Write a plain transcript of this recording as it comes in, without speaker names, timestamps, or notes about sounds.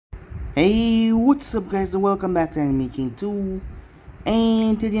Hey, what's up guys and welcome back to Anime King 2,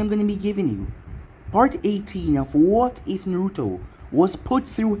 and today I'm gonna be giving you part 18 of What If Naruto was put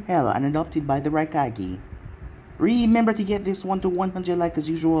through hell and adopted by the Raikage. Remember to get this one to 100 like as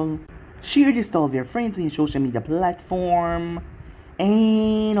usual, share this to all of your friends in your social media platform,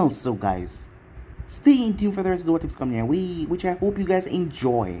 and also guys, stay in tune for the rest of the what ifs coming your way, which I hope you guys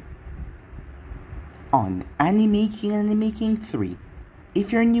enjoy on Anime King 3.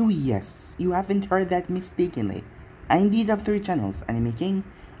 If you're new, yes, you haven't heard that mistakenly. I indeed have 3 channels, Anime King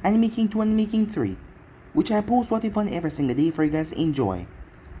 2, Anime King 3, which I post what if on every single day for you guys to enjoy.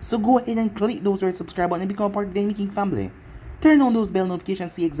 So go ahead and click those red subscribe button and become part of the Anime King family. Turn on those bell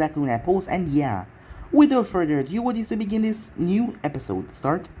notifications, see exactly when I post, and yeah, without further ado, what is to begin this new episode?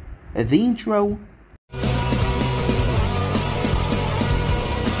 Start the intro.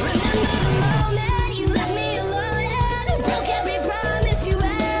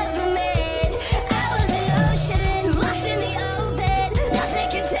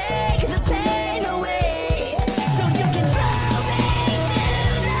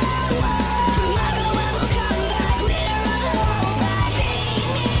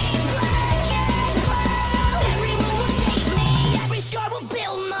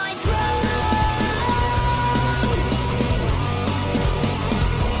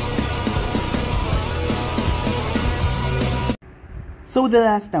 So the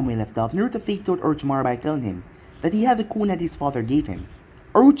last time we left off, Naruto faked out Orochimaru by telling him that he had the kunai his father gave him.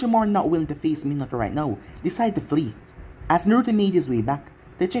 Orochimaru, not willing to face Minato right now, decided to flee, as Naruto made his way back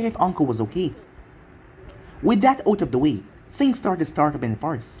to check if Uncle was okay. With that out of the way, things started to start up in the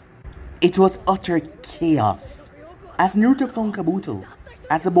forest. It was utter chaos, as Naruto found Kabuto,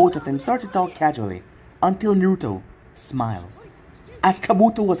 as the both of them started to talk casually, until Naruto smiled. As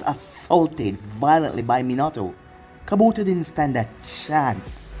Kabuto was assaulted violently by Minato, Kabuto didn't stand a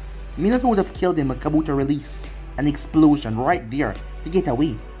chance. Minato would have killed him, but Kabuto released an explosion right there to get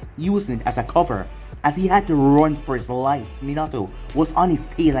away, using it as a cover, as he had to run for his life. Minato was on his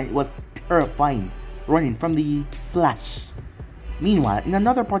tail and it was terrifying, running from the flash. Meanwhile, in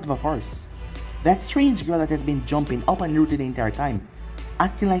another part of the forest, that strange girl that has been jumping up on Naruto the entire time,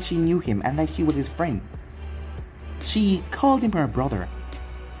 acting like she knew him and like she was his friend. She called him her brother,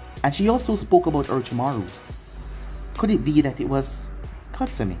 and she also spoke about Orochimaru. Could it be that it was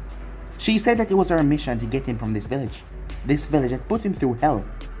Katsumi? She said that it was her mission to get him from this village. This village had put him through hell.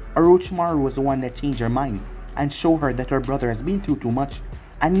 Orochimaru was the one that changed her mind and showed her that her brother has been through too much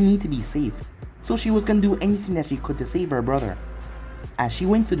and he needed to be saved. So she was gonna do anything that she could to save her brother. As she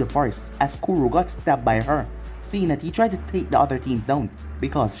went through the forest, as Kuro got stabbed by her, seeing that he tried to take the other teams down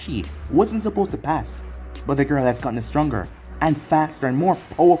because she wasn't supposed to pass. But the girl has gotten stronger and faster and more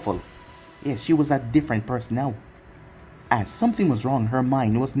powerful. Yes, she was a different person now. As something was wrong, her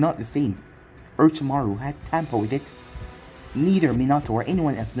mind was not the same. Orochimaru had tampered with it. Neither Minato or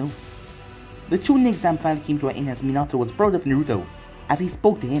anyone else knew. The Chunin exam finally came to an end as Minato was proud of Naruto as he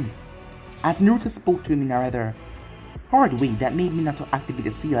spoke to him. As Naruto spoke to him in a rather hard way that made Minato activate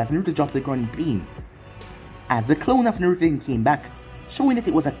the seal as Naruto dropped the gun in pain. As the clone of Naruto then came back, showing that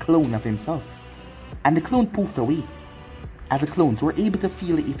it was a clone of himself. And the clone poofed away, as the clones were able to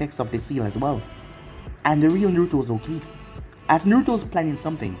feel the effects of the seal as well. And the real Naruto was okay, as Naruto was planning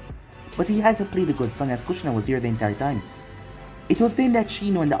something, but he had to play the good son as Kushina was there the entire time. It was then that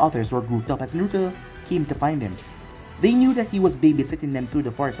Shino and the others were grouped up as Naruto came to find them. They knew that he was babysitting them through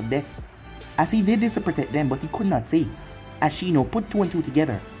the forest of death, as he did this to protect them, but he could not say. As Shino put 2 and 2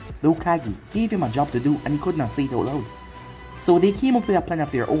 together, the Hokage gave him a job to do and he could not say it out loud. So they came up with a plan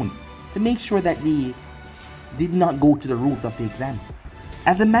of their own to make sure that they did not go to the rules of the exam.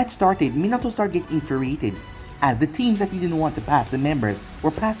 As the match started, Minato started getting infuriated, as the teams that he didn't want to pass, the members,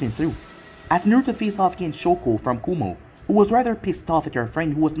 were passing through. As Naruto faced off against Shoko from Kumo, who was rather pissed off at her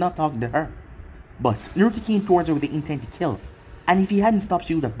friend who was not talking to her. But Naruto came towards her with the intent to kill, and if he hadn't stopped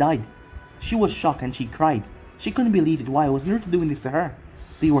she would have died. She was shocked and she cried. She couldn't believe it. Why was Naruto doing this to her?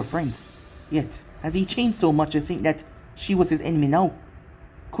 They were friends. Yet, has he changed so much to think that she was his enemy now?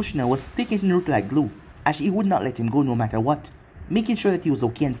 Kushina was sticking to Naruto like glue, as she would not let him go no matter what, making sure that he was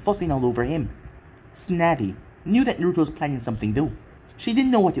okay and fussing all over him. Snatty knew that Naruto was planning something though. She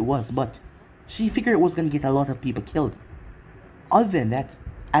didn't know what it was, but she figured it was gonna get a lot of people killed. Other than that,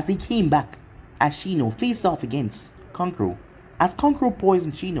 as they came back, as Shino faced off against Kankuro, as Kankuro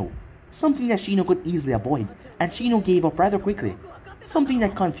poisoned Shino, something that Shino could easily avoid, and Shino gave up rather quickly. Something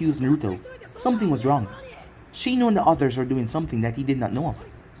that confused Naruto. Something was wrong. Shino and the others were doing something that he did not know of.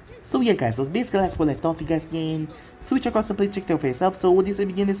 So yeah guys, so basically that's where we left off. You guys can switch across the place, check it out for yourself. So what is it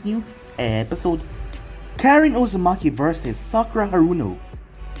begin this new episode? Karen Uzumaki versus Sakura Haruno.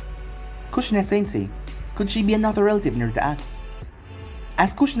 Kushina-sensei, could she be another relative? Naruto asked.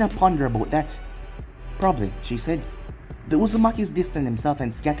 As Kushina pondered about that, probably, she said. The Uzumakis distanced themselves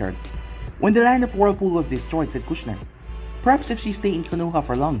and scattered. When the land of Whirlpool was destroyed, said Kushina, perhaps if she stayed in Konoha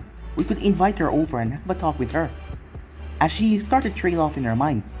for long, we could invite her over and have a talk with her. As she started to trail off in her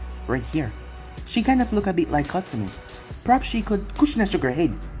mind, right here, she kind of looked a bit like Katsumi. Perhaps she could. Kushina shook her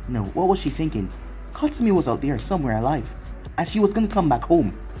head. No, what was she thinking? Katsumi was out there somewhere alive, and she was gonna come back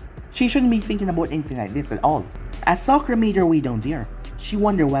home. She shouldn't be thinking about anything like this at all. As Sakura made her way down there, she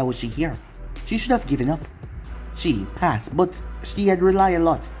wondered why was she here. She should have given up. She passed, but she had relied a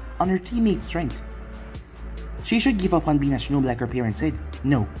lot on her teammate's strength. She should give up on being a shinobi like her parents said.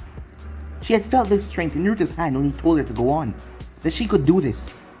 No. She had felt this strength in Naruto's hand when he told her to go on, that she could do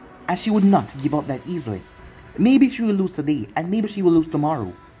this, and she would not give up that easily. Maybe she will lose today, and maybe she will lose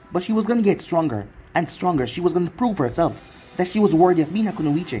tomorrow, but she was gonna get stronger and stronger. She was gonna prove herself that she was worthy of being a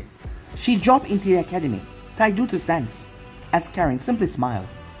kunoichi. She dropped into the academy, Taijutsu stance, as Karen simply smiled.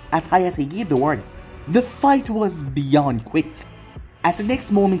 As Hayate gave the word, the fight was beyond quick. As the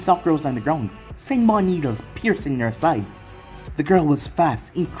next moment Sakura was on the ground, senbon needles piercing her side. The girl was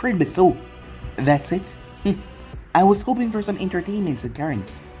fast, incredibly so. That's it? I was hoping for some entertainment, said Karen,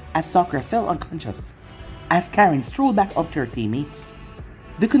 as Sakura fell unconscious. As Karen strolled back up to her teammates.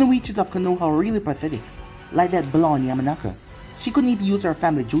 The kunoichis of Konoha were really pathetic, like that blonde Yamanaka. She couldn't even use her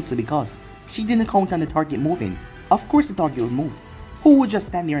family jutsu because she didn't count on the target moving. Of course the target would move. Who would just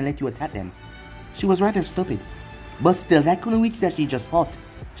stand there and let you attack them? She was rather stupid. But still, that kunoichi that she just fought,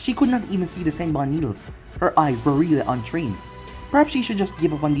 she could not even see the senbon needles. Her eyes were really untrained. Perhaps she should just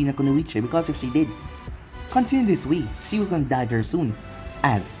give up on being a kunoichi, because if she did continue this way, she was gonna die very soon.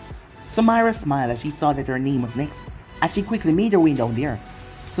 As Sumaira smiled as she saw that her name was next, as she quickly made her way down there.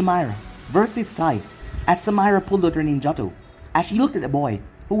 Sumaira versus Sai, as Sumaira pulled out her ninjato. As she looked at the boy,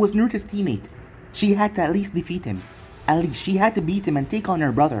 who was Naruto's teammate, she had to at least defeat him. At least she had to beat him and take on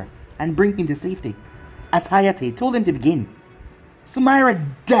her brother and bring him to safety. As Hayate told him to begin, Sumaira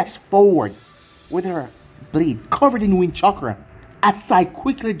dashed forward with her blade covered in wind chakra, as Sai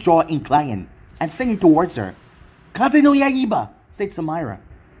quickly drew incline and sent it towards her. Kaze no Yaiba, said Sumaira,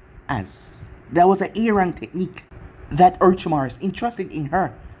 as that was an A-rank technique that Orochimaru entrusted in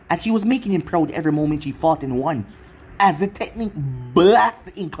her, and she was making him proud every moment she fought and won, as the technique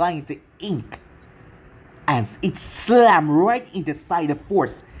blasted incline to ink, as it slammed right into Sai, the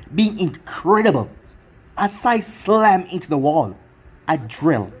force being incredible. As Sai slammed into the wall, a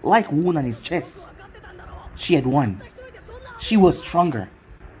drill-like wound on his chest. She had won. She was stronger.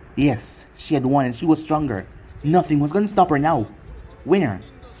 Yes, she had won and she was stronger. Nothing was gonna stop her now. Winner,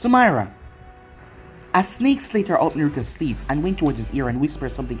 Sumaira. As Snake slit her up Naruto's sleeve and went towards his ear and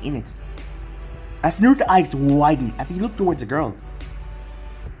whispered something in it. As Naruto's eyes widened as he looked towards the girl.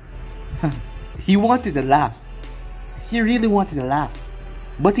 He wanted to laugh. He really wanted to laugh.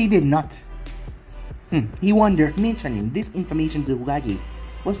 But he did not. He wondered if mentioning this information to Hokage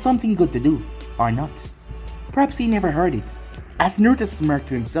was something good to do, or not. Perhaps he never heard it. As Naruto smirked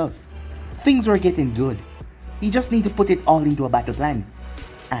to himself, things were getting good. He just needed to put it all into a battle plan.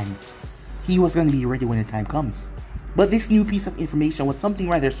 And he was going to be ready when the time comes. But this new piece of information was something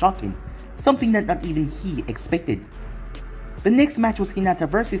rather shocking. Something that not even he expected. The next match was Hinata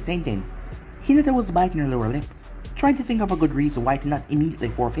versus Tenten. Hinata was biting her lower lip, trying to think of a good reason why to not immediately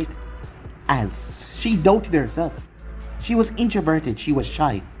forfeit. As she doubted herself. She was introverted, she was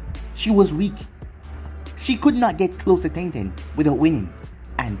shy, she was weak. She could not get close to Tenten without winning,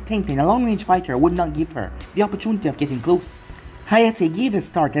 and Tenten, a long-range fighter, would not give her the opportunity of getting close. Hayate gave a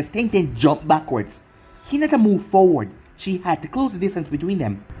start as Tenten jumped backwards. Hinata moved forward. She had to close the distance between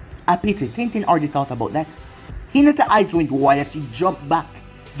them. A pity, Tenten already thought about that. Hinata's eyes went wide as she jumped back.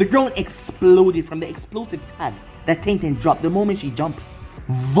 The ground exploded from the explosive tag that Tenten dropped the moment she jumped.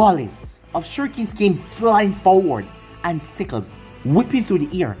 Volleys of shurikens came flying forward, and sickles whipping through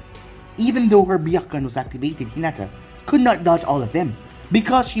the air. Even though her Byakugan was activated, Hinata could not dodge all of them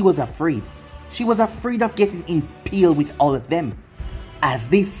because she was afraid. She was afraid of getting impaled with all of them. As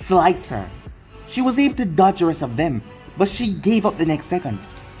they sliced her, she was able to dodge the rest of them, but she gave up the next second.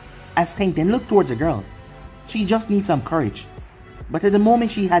 As Tenten looked towards the girl, she just needs some courage. But at the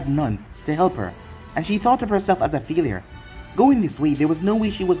moment she had none to help her, and she thought of herself as a failure. Going this way, there was no way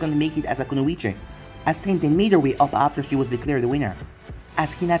she was going to make it as a kunoichi, as Tenten made her way up after she was declared the winner.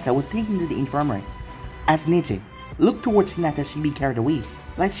 As Hinata was taken to the infirmary, as Neji looked towards Hinata as she be carried away,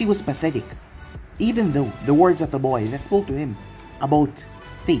 like she was pathetic. Even though the words of the boy that spoke to him about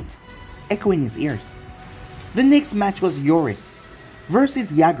fate echo in his ears. The next match was Yori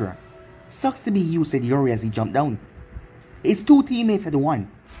versus Yagura. Sucks to be you, said Yori as he jumped down. His two teammates had won,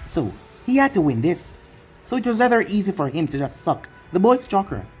 so He had to win this, so it was rather easy for him to just suck the boy's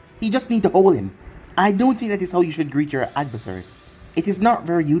chakra. He just need to hold him. I don't think that is how you should greet your adversary. It is not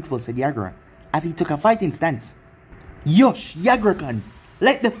very youthful, said Yagura, as he took a fighting stance. Yosh, Yagura-kun,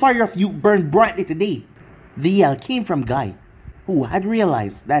 let the fire of youth burn brightly today. The yell came from Guy, who had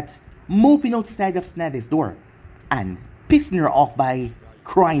realized that moping outside of Snade's door and pissing her off by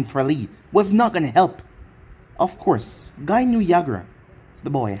crying for leave was not gonna help. Of course, Guy knew Yagura. The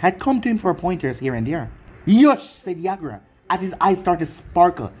boy had come to him for pointers here and there. Yosh, said Yagura, as his eyes started to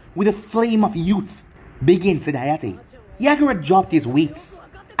sparkle with a flame of youth. Begin, said Hayate. Yagura dropped his weights,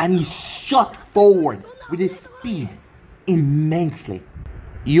 and he shot forward with his speed immensely.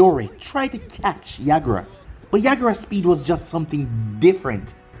 Yori tried to catch Yagura, but Yagura's speed was just something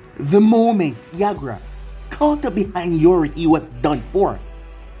different. The moment Yagura caught up behind Yori, he was done for.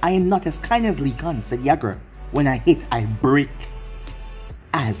 I am not as kind as Lee Kun, said Yagura. When I hit, I break.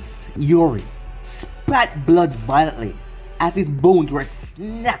 As Yori spat blood violently as his bones were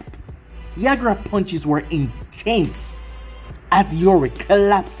snapped. Yagura punches were intense as Yori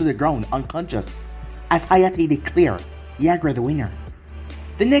collapsed to the ground unconscious as Hayate declared Yagura the winner.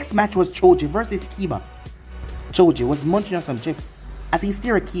 The next match was Choji versus Kiba. Choji was munching on some chips as he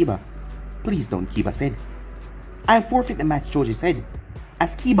stared at Kiba. Please don't, Kiba said. I forfeit the match, Choji said,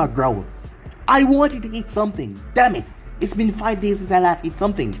 as Kiba growled. I wanted to eat something, damn it. It's been 5 days since I last ate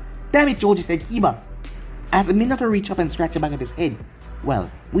something. Damn it, Choji said Kiba. As Minato reached up and scratched the back of his head.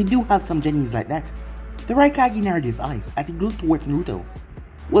 Well, we do have some Jennies like that. The Raikage narrowed his eyes as he looked towards Naruto.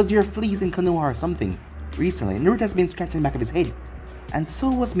 Was there fleas in Konoha or something? Recently, Naruto has been scratching the back of his head. And so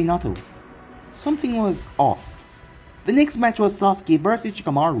was Minato. Something was off. The next match was Sasuke versus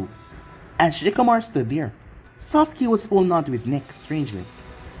Shikamaru. As Shikamaru stood there, Sasuke was holding on to his neck, strangely.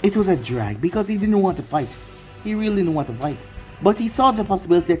 It was a drag because he didn't want to fight. He really didn't want to fight. But he saw the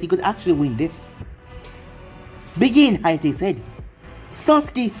possibility that he could actually win this. Begin, Hayate said.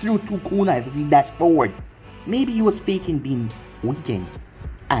 Sasuke threw 2 kunais as he dashed forward. Maybe he was faking being weakened,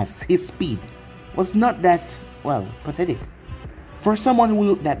 as his speed was not that, well, pathetic for someone who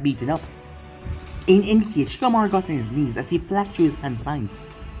looked that beaten up. In any case, Shikamaru got on his knees as he flashed through his hand signs.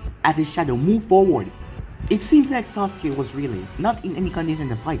 As his shadow moved forward, it seems like Sasuke was really not in any condition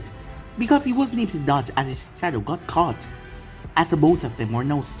to fight, because he wasn't able to dodge as his shadow got caught, as the both of them were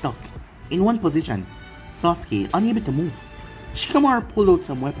now stuck in one position, Sasuke unable to move. Shikamaru pulled out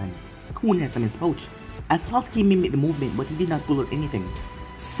some weapon, kunais from his pouch, as Sasuke mimicked the movement but he did not pull out anything.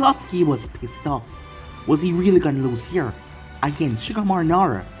 Sasuke was pissed off. Was he really gonna lose here against Shikamaru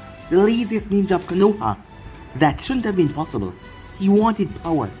Nara, the laziest ninja of Konoha? That shouldn't have been possible. He wanted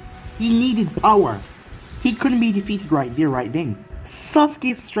power. He needed power. He couldn't be defeated right there, right then.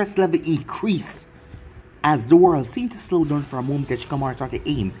 Sasuke's stress level increased as the world seemed to slow down for a moment as Shikamaru started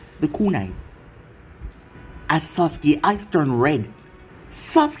to aim the kunai. As Sasuke's eyes turned red,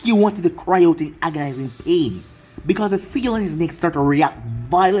 Sasuke wanted to cry out in agonizing pain because the seal on his neck started to react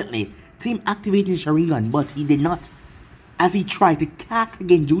violently to him activating Sharingan, but he did not. As he tried to cast a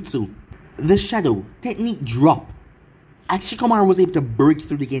Genjutsu, the shadow technique dropped as Shikamaru was able to break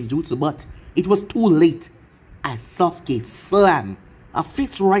through the Genjutsu, but it was too late as Sasuke slammed a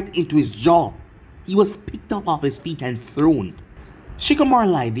fist right into his jaw. He was picked up off his feet and thrown.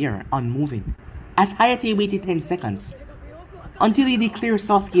 Shikamaru lay there, unmoving, as Hayate waited 10 seconds until he declared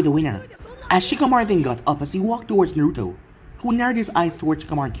Sasuke the winner. As Shikamaru then got up as he walked towards Naruto, who narrowed his eyes towards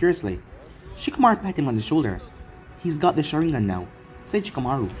Shikamaru curiously. Shikamaru patted him on the shoulder. He's got the Sharingan now, said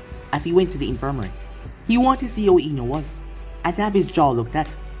Shikamaru, as he went to the infirmary. He wanted to see how Ino was, and have his jaw looked at.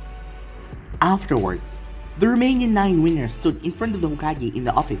 Afterwards, the remaining 9 winners stood in front of the Hokage in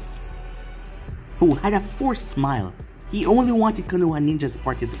the office, who had a forced smile. He only wanted Konoha ninjas to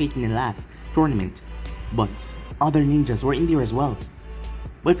participate in the last tournament, but other ninjas were in there as well.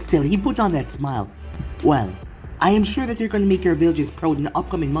 But still, he put on that smile. Well, I am sure that you're gonna make your villages proud in the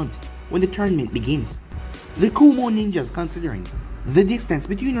upcoming month when the tournament begins. The Kumo ninjas, considering the distance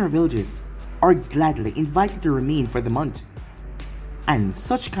between our villages, are gladly invited to remain for the month. And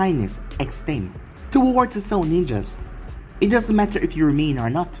such kindness extend towards the Soul ninjas. It doesn't matter if you remain or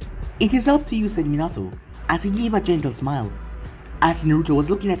not. It is up to you, said Minato, as he gave a gentle smile. As Naruto was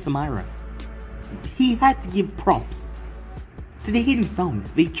looking at Samira, he had to give props to the hidden sound.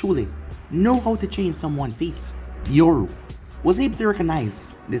 They truly know how to change someone's face. Yoru was able to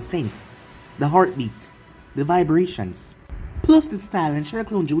recognize the scent, the heartbeat, the vibrations, plus the style and shadow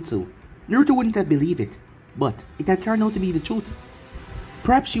clone jutsu. Naruto wouldn't have believed it, but it had turned out to be the truth.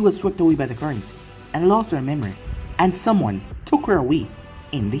 Perhaps she was swept away by the current and lost her memory, and someone took her away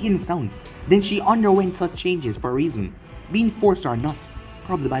in the hidden sound. Then she underwent such changes for a reason, being forced or not.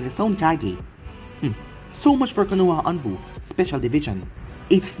 probably by the Sound Kage. So much for Konoha Anbu, Special Division.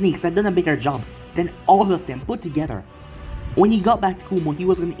 Its snakes had done a better job than all of them put together. When he got back to Kumo, he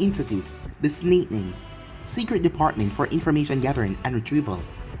was going to institute the Snakening, Secret Department for Information Gathering and Retrieval.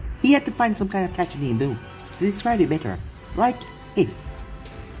 He had to find some kind of catchy name though, to describe it better, like his.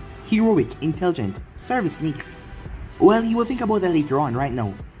 Heroic, intelligent, service snakes. Well, he will think about that later on. Right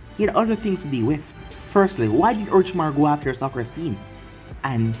now, he had other things to deal with. Firstly, why did Orochimaru go after Sakura's team?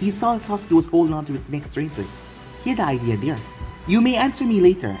 And he saw Sasuke was holding on to his neck strangely. He had the idea there. You may answer me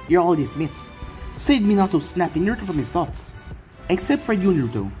later, you're all dismissed, said Minato, snapping Naruto from his thoughts. Except for you,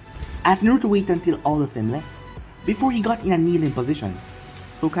 Naruto, as Naruto waited until all of them left, before he got in a kneeling position.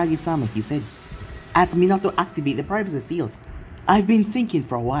 Hokage-sama, he said, as Minato activated the privacy seals. I've been thinking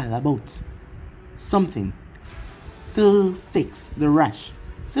for a while about something to fix the rash,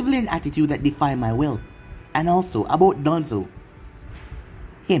 civilian attitude that defy my will, and also about Danzo,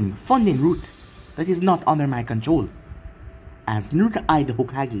 him funding route that is not under my control. As Naruto eyed the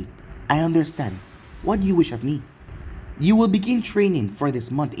Hokage, I understand. What do you wish of me? You will begin training for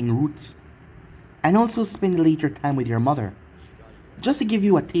this month in route, and also spend later time with your mother, just to give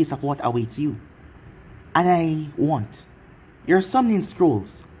you a taste of what awaits you. And I want your summoning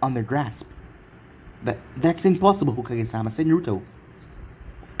scrolls under grasp. That's impossible, Hokage-sama, said Naruto.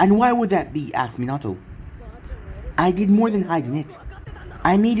 And why would that be? Asked Minato. I did more than hiding it.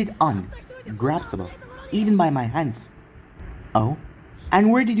 I made it ungraspable, even by my hands. Oh? And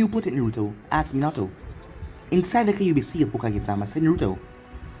where did you put it, Naruto? Asked Minato. Inside the Kyuubi seal, Hokage-sama, said Naruto.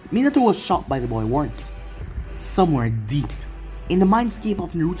 Minato was shocked by the boy's words. Somewhere deep in the mindscape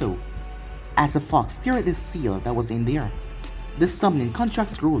of Naruto, as a fox stared at the seal that was in there, the summoning contract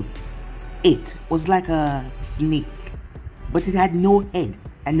scroll. It was like a snake, but it had no head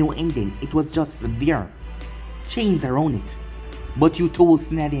and no ending. It was just there, chains around it. But you told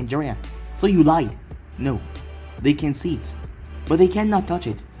Tsunade and Jiraiya, so you lied. No, they can see it, but they cannot touch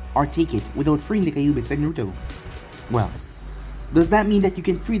it or take it without freeing the Kyuubi, said Naruto. Well, does that mean that you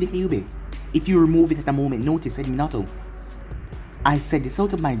can free the Kyuubi if you remove it at a moment's notice, said Minato. I said this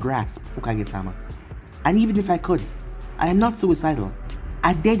out of my grasp, Hokage-sama. And even if I could, I am not suicidal.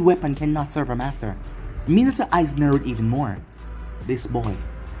 A dead weapon cannot serve a master. Minato's eyes narrowed even more. This boy,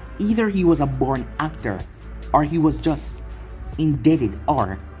 either he was a born actor, or he was just indebted,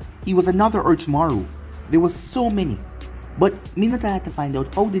 or he was another Orochimaru. There was so many. But Minato had to find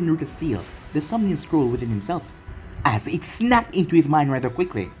out how did Naruto seal the summoning scroll within himself, as it snapped into his mind rather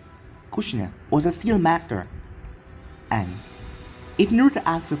quickly. Kushina was a seal master, and if Naruto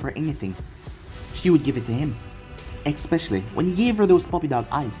asked her for anything, she would give it to him. Especially when he gave her those puppy dog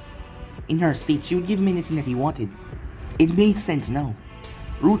eyes. In her state, she would give him anything that he wanted. It made sense now.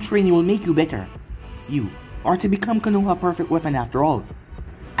 Root training will make you better. You are to become Konoha perfect weapon after all.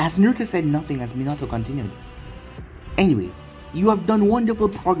 As Naruto said nothing as Minato continued. Anyway, you have done wonderful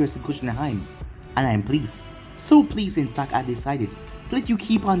progress in Kushinaheim, and I am pleased. So pleased in fact I've decided to let you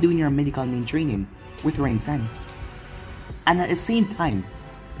keep on doing your medical main training with Rain-san. And at the same time,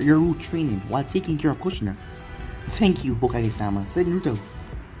 your root training while taking care of Kushina. Thank you, Hokage-sama, said Naruto.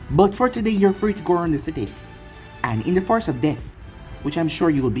 But for today, you're free to go around the city. And in the force of death, which I'm sure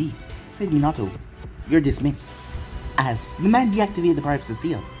you will be, said Minato, you're dismissed. As the man deactivated the privacy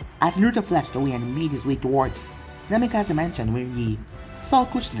seal, as Naruto flashed away and made his way towards Namikaze mansion where he saw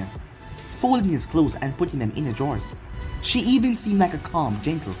Kushina folding his clothes and putting them in the drawers. She even seemed like a calm,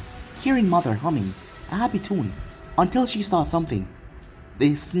 gentle, caring mother humming a happy tune until she saw something.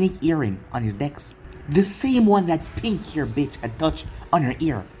 The snake earring on his decks. The same one that pink-haired bitch had touched on her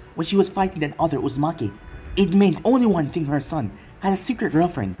ear when she was fighting that other Uzumaki. It meant only one thing: her son had a secret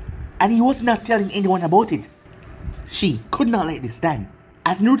girlfriend, and he was not telling anyone about it. She could not let this stand,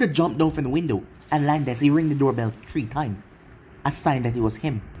 as Naruto jumped down from the window and landed as he rang the doorbell 3 times, a sign that it was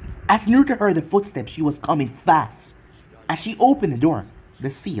him. As Naruto heard the footsteps, she was coming fast. As she opened the door,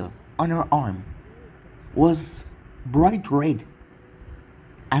 the seal on her arm was bright red.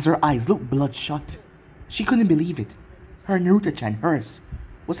 As her eyes looked bloodshot, she couldn't believe it. Her Naruto-chan, hers,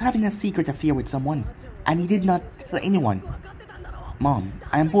 was having a secret affair with someone, and he did not tell anyone. Mom,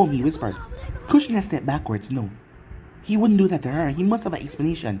 I am home, he whispered. Kushina stepped backwards. No, he wouldn't do that to her. He must have an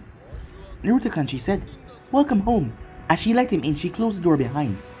explanation. Naruto-kan, she said. Welcome home. As she let him in, she closed the door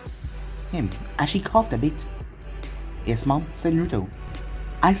behind him as she coughed a bit. Yes, Mom, said Naruto.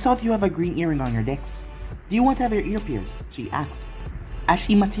 I saw that you have a green earring on your decks. Do you want to have your ear pierced? She asked. As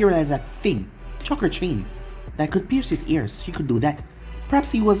she materialized that thin, choker chain that could pierce his ears, she could do that.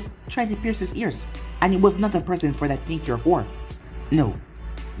 Perhaps he was trying to pierce his ears, and it was not a present for that pink-ear whore. No,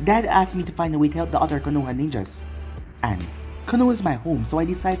 Dad asked me to find a way to help the other Konoha ninjas. And Konoha is my home, so I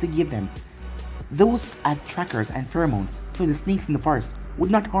decided to give them those as trackers and pheromones so the snakes in the forest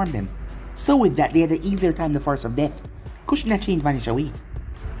would not harm them. So with that, they had an easier time in the forest of death. Kushina chain vanished away.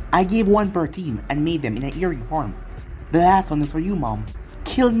 I gave one per team and made them in an earring form. The last one is for you, Mom.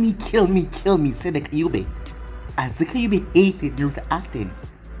 Kill me, kill me, kill me, said the Kyuubi. As the Kyuubi hated Naruto acting.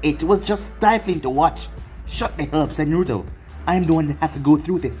 It was just stifling to watch. Shut the hell up, said Naruto. I am the one that has to go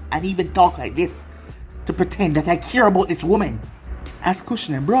through this and even talk like this to pretend that I care about this woman. As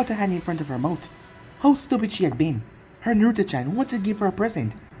Kushina brought a hand in front of her mouth. How stupid she had been. Her Naruto-chan wanted to give her a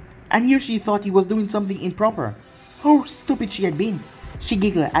present, and here she thought he was doing something improper. How stupid she had been. She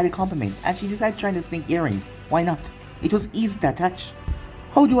giggled at the compliment and she decided trying the snake earring. Why not? It was easy to attach.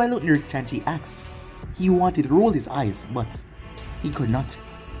 How do I look, Naruto-chan? She asked. He wanted to roll his eyes, but he could not.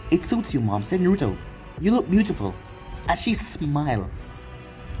 It suits you, Mom, said Naruto. You look beautiful. As she smiled.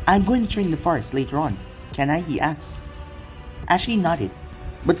 I'm going to train in the forest later on. Can I? He asked. As she nodded.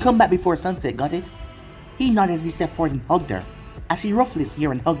 But come back before sunset, got it? He nodded as he stepped forward and hugged her, as he ruffled his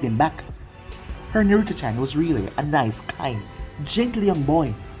hair and hugged him back. Her Naruto-chan was really a nice, kind, gentle young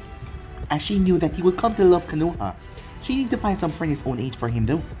boy. As she knew that he would come to love Konoha, she needed to find some friend his own age for him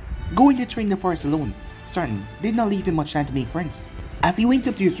though. Going to train in the forest alone, certainly did not leave him much time to make friends. As he went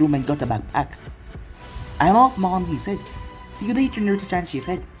up to his room and got a backpack. I'm off, Mom, he said. See you later, Naruto-chan, she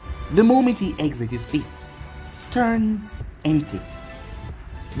said. The moment he exited, his face turned empty.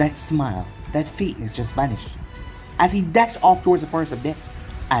 That smile, that faintness just vanished. As he dashed off towards the forest of death,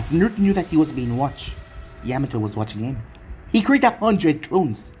 as Naruto knew that he was being watched, Yamato was watching him. He created 100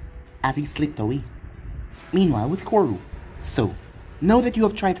 clones as he slipped away. Meanwhile, with Koru, so, now that you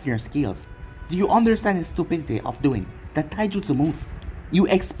have tried your skills, do you understand the stupidity of doing the taijutsu move? You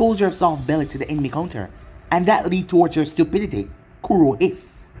expose your soft belly to the enemy counter, and that leads towards your stupidity, Kuro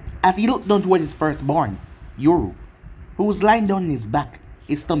hissed, as he looked down towards his firstborn, Yoru, who was lying down on his back,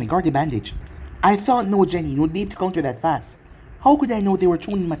 his stomach already bandaged. I thought no genin would be able to counter that fast. How could I know they were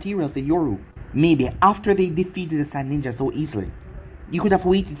throwing materials at Yoru? Maybe after they defeated the Sand Ninja so easily. You could have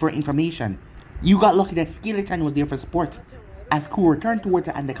waited for information. You got lucky that Skeleton was there for support. As Kuro turned towards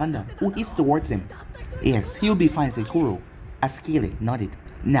the Anaconda, who hissed towards him. Yes, he'll be fine, said Kuro, as Skele nodded.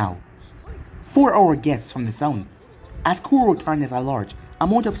 Now, 4-hour guess from the sound. As Kuro turned as a large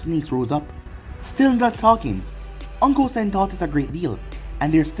amount of snakes rose up. Still not talking. Uncle Sen taught us a great deal,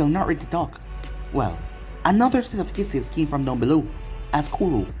 and they're still not ready to talk. Well, another set of hisses came from down below, as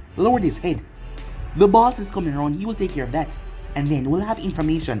Kuro lowered his head. The boss is coming around, he will take care of that, and then we'll have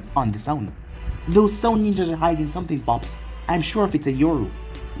information on the sound. Those sound ninjas are hiding something, Pops. I'm sure if it's a Yoru.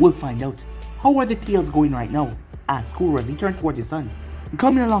 We'll find out. How are the tales going right now? Asked Kuro as he turned towards his son.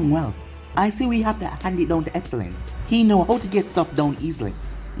 Coming along well. I say we have to hand it down to Epsilon. He knows how to get stuff down easily.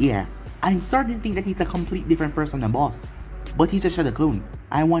 Yeah, I'm starting to think that he's a complete different person than boss. But he's a shadow clone.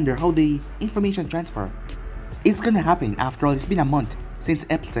 I wonder how the information transfer. It's gonna happen. After all, it's been a month since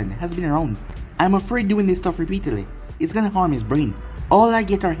Epsilon has been around. I'm afraid doing this stuff repeatedly, it's gonna harm his brain. All I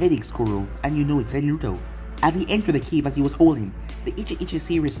get are headaches, Kuro, and you know it's Naruto. As he entered the cave as he was holding the Ichi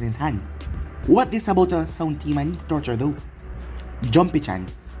series in his hand. What this about a sound team I need to torture though? Jumpy-chan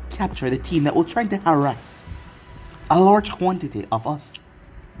captured the team that was trying to harass a large quantity of us.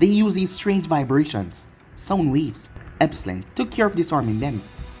 They use these strange vibrations, sound waves. Epsilon took care of disarming them.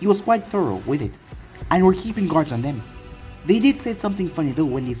 He was quite thorough with it, and were keeping guards on them. They did say something funny though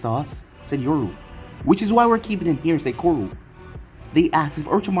when they saw us, said Yoru, which is why we're keeping them here, said Koru. They asked if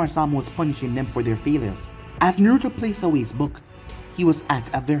Orochimaru-sama was punishing them for their failures. As Naruto placed away his book, he was at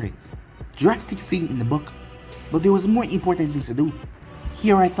a very drastic scene in the book, but there was more important things to do.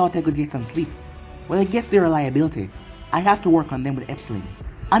 Here I thought I could get some sleep. Well, I guess they're a liability. I have to work on them with Epsilon.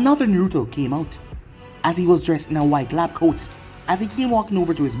 Another Naruto came out, as he was dressed in a white lab coat, as he came walking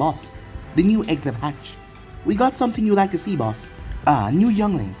over to his boss. The new eggs have hatched. We got something you like to see, boss. New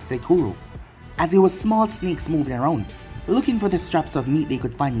youngling, said Kuro, as there was small snakes moving around, looking for the scraps of meat they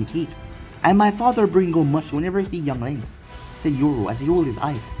could find in the cave. And my father bring go much whenever I see younglings, said Yoru as he rolled his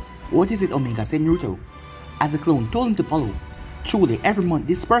eyes. What is it, Omega, said Naruto, as the clone told him to follow. Truly, every month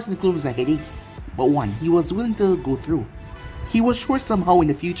this person's clone was a headache, but one he was willing to go through. He was sure somehow in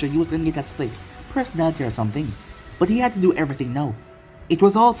the future he was gonna get a split personality or something, but he had to do everything now. It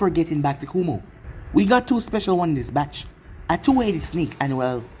was all for getting back to Kumo. We got two special ones in this batch, a two-headed snake and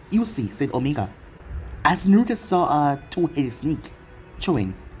well, you see, said Omega, as Naruto saw a two-headed snake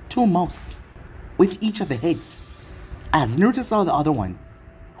showing two mouths with each of the heads. As Naruto saw the other one,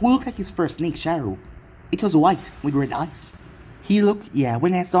 who looked like his first snake, Sharu. It was white with red eyes. He looked, yeah,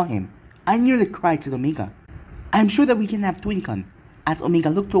 when I saw him, I nearly cried, said Omega. I'm sure that we can have Twincon, as Omega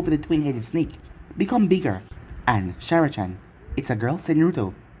looked over the twin-headed snake, become bigger, and Shara-chan It's a girl, said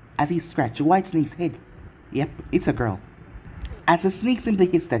Naruto, as he scratched White Snake's head. Yep, it's a girl. As the snake simply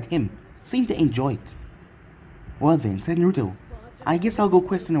hissed at him, seemed to enjoy it. Well then, said Naruto, I guess I'll go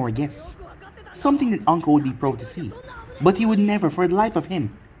question our guests. Something that Uncle would be proud to see, but he would never for the life of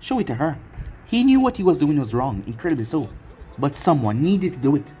him show it to her. He knew what he was doing was wrong, incredibly so, but someone needed to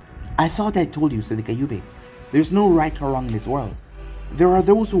do it. I thought I told you, said the Kyuubi. There's no right or wrong in this world. There are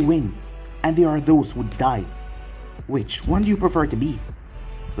those who win, and there are those who die. Which one do you prefer to be?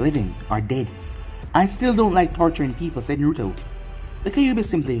 Living or dead? I still don't like torturing people, said Naruto. The Kyuubi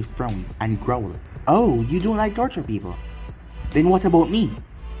simply frowned and growled. Oh, you don't like torture people? Then what about me?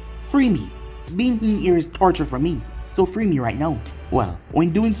 Free me. Being in here is torture for me, so free me right now. Well, when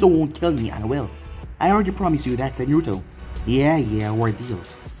doing so won't kill me, I will. I already promised you that, said Naruto. Yeah, we're a deal.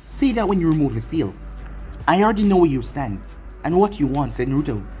 Say that when you remove the seal. I already know where you stand, and what you want, said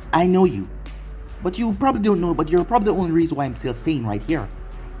Naruto. I know you. But you probably don't know, but you're probably the only reason why I'm still sane right here.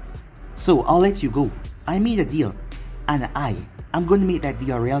 So I'll let you go. I made a deal, and I'm gonna make that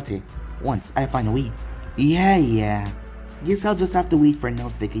deal a reality once I find a way. Yeah. Guess I'll just have to wait for now,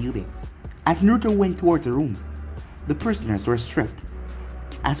 said the Kyuubi. As Naruto went towards the room, the prisoners were stripped,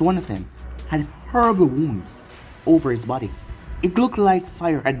 as one of them had horrible wounds over his body. It looked like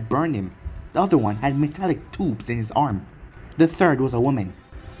fire had burned him. The other one had metallic tubes in his arm. The third was a woman.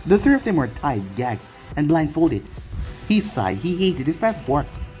 The three of them were tied, gagged, and blindfolded. He sighed. He hated this type of work.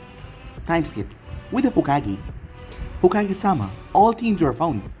 Time skip. With the Hokage. Hokage-sama, all teams were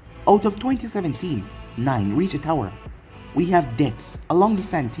found. Out of 2017, 9 reached the tower. We have deaths along the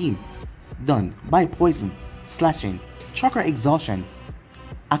sand team, done by poison, slashing, chakra exhaustion.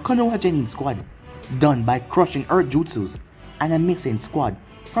 A Konoha Genin squad, done by crushing earth jutsus, and a missing squad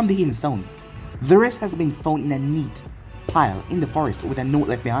from the hidden zone. The rest has been found in a neat pile in the forest with a note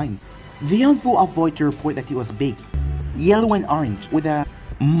left behind. The young fool avoided to report that he was big, yellow and orange with a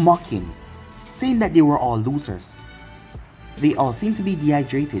mocking, saying that they were all losers. They all seem to be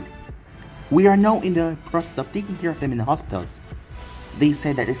dehydrated. We are now in the process of taking care of them in the hospitals. They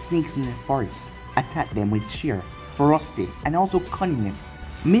said that the snakes in the forest attacked them with sheer ferocity and also cunningness.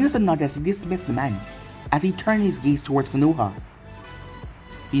 Minato nodded as he dismissed the man, as he turned his gaze towards Konoha.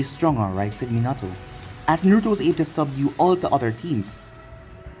 He's strong alright, said Minato, as Naruto was able to subdue all the other teams.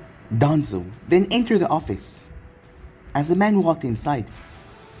 Danzo then entered the office, as the man walked inside,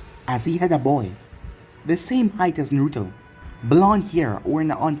 as he had a boy, the same height as Naruto, blonde hair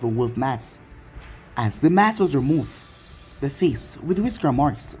wearing an onto wolf mask. As the mask was removed, the face with whisker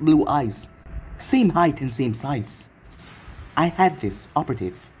marks, blue eyes, same height and same size. I had this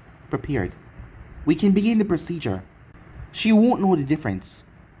operative prepared. We can begin the procedure. She won't know the difference.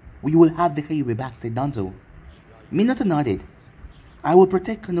 We will have the Kyuubi back, said Danzo. Minato nodded. I will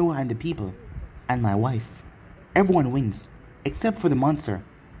protect Konoha and the people, and my wife. Everyone wins, except for the monster.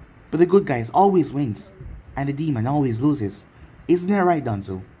 But the good guys always wins, and the demon always loses. Isn't that right,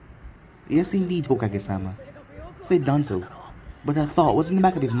 Danzo? Yes indeed, Hokage-sama, said Danzo, but a thought was in the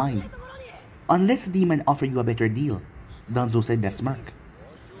back of his mind. Unless the demon offer you a better deal, Danzo said with a smirk.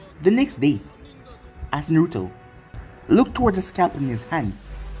 The next day, as Naruto looked towards the scalpel in his hand,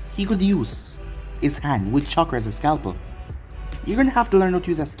 he could use his hand with chakra as a scalpel. You're gonna have to learn how to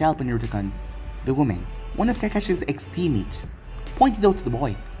use a scalpel, Naruto-kun, the woman, one of Kakashi's ex-teammates, pointed out to the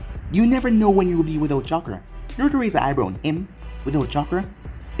boy. You never know when you will be without chakra. Naruto raised an eyebrow on him. Without chakra,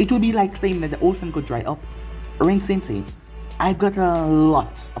 it would be like claiming that the ocean could dry up. Rin Sensei, I've got a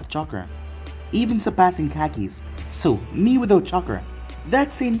lot of chakra, even surpassing Kaki's. So, me without chakra.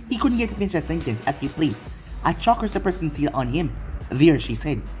 That saying, he couldn't get to finish a sentence as she placed a chakra suppressing seal on him. There, she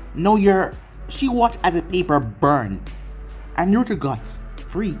said. No, she watched as the paper burned. And Naruto got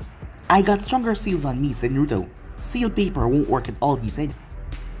free. I got stronger seals on me, said Naruto. Seal paper won't work at all, he said.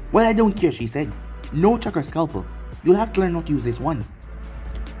 Well, I don't care, she said. No chakra scalpel. You'll have to learn how to use this one.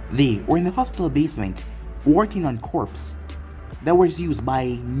 They were in the hospital basement, working on corpse that was used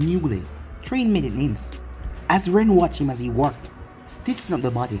by newly trained maintenance. As Ren watched him as he worked, stitching up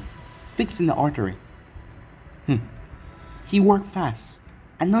the body, fixing the artery. He worked fast,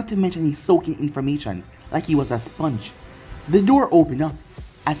 and not to mention he's soaking information like he was a sponge. The door opened up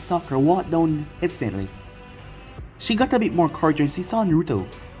as Sakura walked down hesitantly. She got a bit more courage when she saw Naruto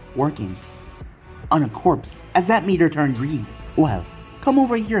working on a corpse, as that made her turn green. Well, come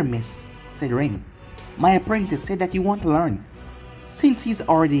over here, miss, said Ren. My apprentice said that you want to learn, since he's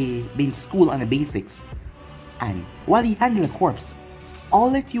already been schooled on the basics. And while he handled a corpse,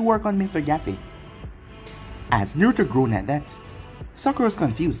 I'll let you work on Mr. Yase. As Naruto groaned at that, Sakura was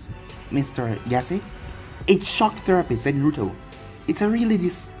confused. Mr. Yase? It's shock therapy, said Naruto. It's a really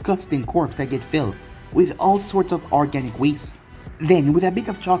disgusting corpse that get filled with all sorts of organic waste. Then, with a bit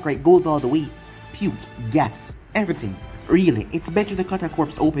of chalk it goes all the way. Puke, gas, everything. Really, it's better to cut a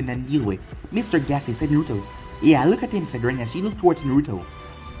corpse open than deal with. Mr. Gassy, said Naruto. Yeah, look at him, said Ren as she looked towards Naruto.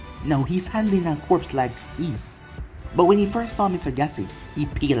 Now, he's handling a corpse like ease. But when he first saw Mr. Gassy, he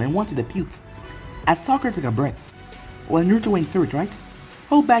paled and wanted to puke. As Sakura took a breath, well, Naruto went through it, right?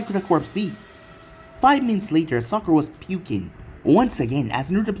 How bad could a corpse be? 5 minutes later, Sakura was puking. Once again, as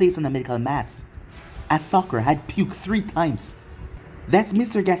Naruto placed on a medical mask. As Sakura had puked 3 times. That's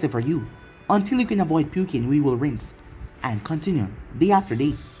Mr. Gassy for you. Until you can avoid puking, we will rinse. And continue, day after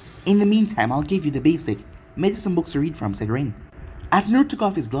day. In the meantime, I'll give you the basic medicine books to read from, said Rin. As Naruto took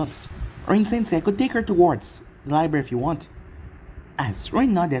off his gloves, Rin-sensei, I could take her towards the library if you want. As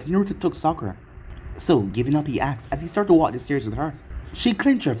Rin nodded as Naruto took Sakura. So, giving up, he asked as he started to walk the stairs with her. She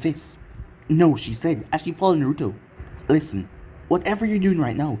clenched her fists. No, she said as she followed Naruto. Listen, whatever you're doing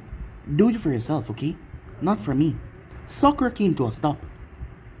right now, do it for yourself, okay? Not for me. Sakura came to a stop.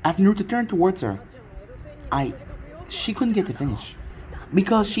 As Naruto turned towards her, she couldn't get to finish.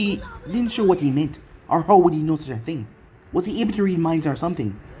 Because she didn't show what he meant, or how would he know such a thing? Was he able to read minds or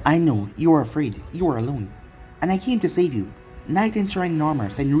something? I know, you are afraid, you are alone. And I came to save you. Knight in shining armor,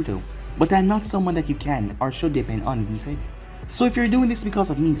 said Naruto. But I'm not someone that you can or should depend on, he said. So if you're doing this because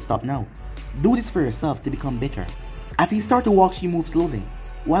of me, stop now. Do this for yourself to become better. As he started to walk, she moved slowly.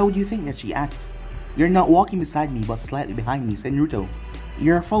 Why would you think that, she asked. You're not walking beside me but slightly behind me, said Naruto.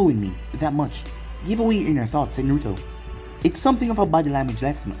 You're following me, that much. Give away your inner thoughts, said Naruto. It's something of a body language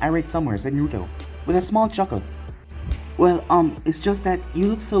lesson I read somewhere, said Naruto, with a small chuckle. Well, it's just that you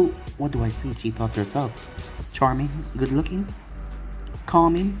look so, what do I say, she thought to herself. Charming, good looking,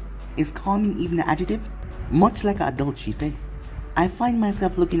 calming. Is calming even an adjective? Much like an adult, she said. I find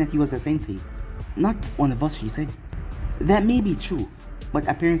myself looking at you as a sensei. Not one of us, she said. That may be true, but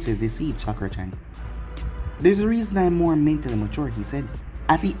appearances deceive, Sakura-chan. There's a reason I'm more mentally mature, he said,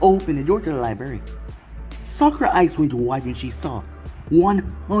 as he opened the door to the library. Sakura's eyes went wide when she saw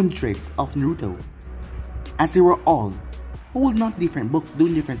 100s of Naruto, as they were all holding up different books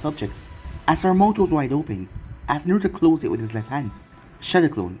doing different subjects. As her mouth was wide open, as Naruto closed it with his left hand. Shadow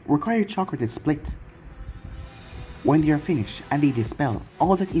Clone required chakra to split. When they are finished and they dispel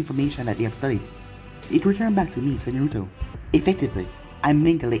all that information that they have studied, it returned back to me, said Naruto. Effectively, I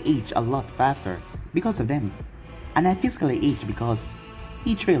mentally aged a lot faster because of them, and I physically aged because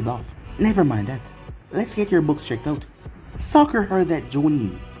he trailed off. Never mind that. Let's get your books checked out. Sakura heard that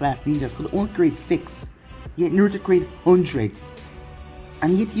Jonin class ninjas could only grade 6, yet Naruto grade hundreds,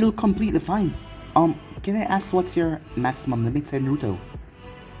 and yet he looked completely fine. Can I ask what's your maximum limit, said Naruto.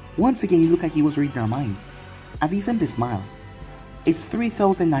 Once again, he looked like he was reading her mind, as he simply smiled. It's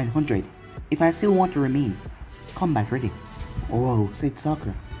 3,900. If I still want to remain, come back ready. Whoa, said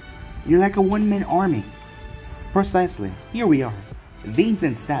Sakura. You're like a one-man army. Precisely, here we are. Veins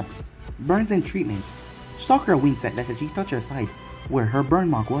and stabs, burns and treatment. Sakura winked at that as she touched her side, where her burn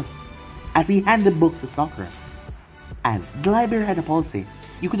mark was, as he handed books to Sakura. As the library had a policy,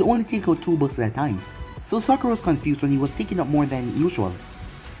 you could only take out 2 books at a time, so Sakura was confused when he was taking up more than usual.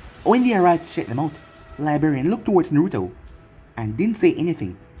 When they arrived to check them out, the librarian looked towards Naruto and didn't say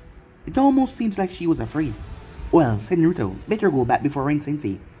anything. It almost seems like she was afraid. Well, said Naruto, better go back before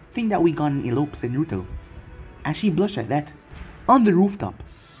Rin-sensei think that we gone elope, said Naruto. As she blushed at that, on the rooftop,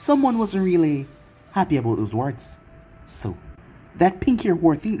 someone wasn't really happy about those words. So, that pink-haired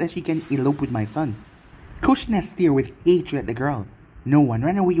whore think that she can elope with my son. Kushina stared with hatred at the girl. No one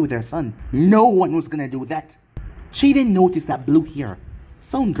ran away with her son. No one was gonna do that. She then noticed that blue hair,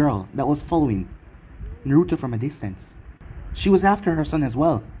 some girl that was following Naruto from a distance. She was after her son as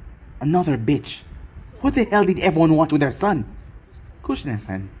well. Another bitch. What the hell did everyone want with their son?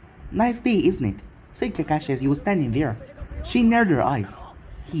 Kushina-san, nice day, isn't it? Said Kakashi as he was standing there. She narrowed her eyes.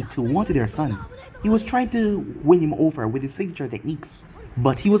 He too wanted her son. He was trying to win him over with his signature techniques.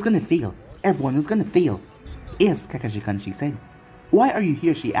 But he was gonna fail. Everyone was gonna fail. Yes, Kakashi-kan, she said. Why are you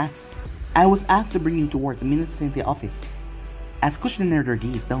here, she asked. I was asked to bring you towards Minato Sensei's office. As Kushina narrowed her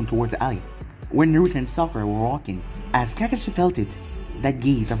gaze down towards the alley, where Naruto and Sakura were walking, as Kakashi felt it, that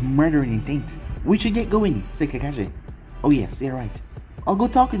gaze of murdering intent. We should get going, said Kakashi. Oh yes, you're right. I'll go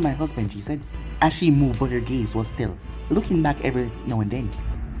talk with my husband, she said, as she moved but her gaze was still, looking back every now and then.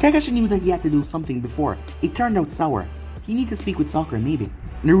 Kakashi knew that he had to do something before it turned out sour. He needed to speak with Sakura maybe.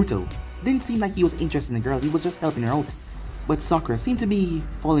 Naruto didn't seem like he was interested in the girl, he was just helping her out. But Sakura seemed to be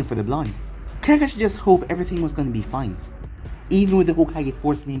falling for the blonde. Kakashi just hoped everything was gonna be fine. Even with the Hokage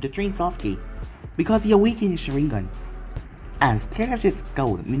forcing him to train Sasuke, because he awakened his Sharingan. As Kakashi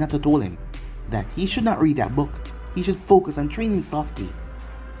scowled, Minato told him that he should not read that book, he should focus on training Sasuke.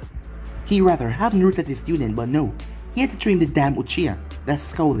 He'd rather have Naruto as his student, but no, he had to train the damn Uchiha, that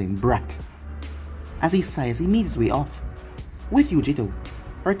scowling brat. As he sighs, he made his way off. With Yujito,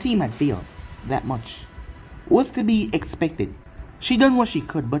 her team had failed. That much was to be expected. She done what she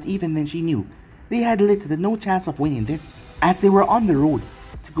could, but even then she knew they had little to no chance of winning this. As they were on the road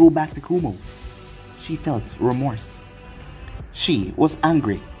to go back to Kumo, she felt remorse. She was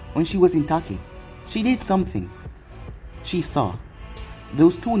angry when she was in Taki. She did something. She saw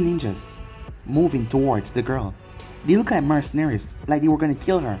those two ninjas moving towards the girl. They looked like mercenaries, like they were gonna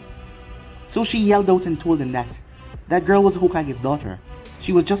kill her. So she yelled out and told them that that girl was Hokage's daughter.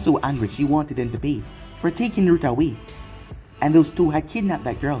 She was just so angry she wanted them to pay for taking Naruto away. And those two had kidnapped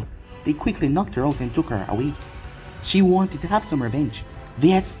that girl. They quickly knocked her out and took her away. She wanted to have some revenge. They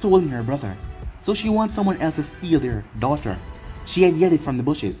had stolen her brother, so she wants someone else to steal their daughter. She had yelled it from the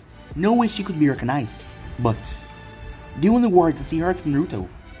bushes. No way she could be recognized. But the only words that she heard from Naruto,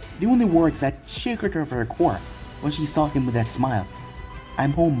 the only words that shook her to her core when she saw him with that smile.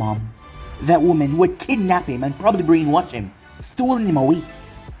 "I'm home, Mom." That woman who had kidnapped him and probably brainwashed him, stolen him away,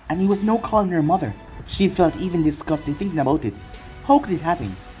 and he was now calling her mother. She felt even disgusting thinking about it. How could it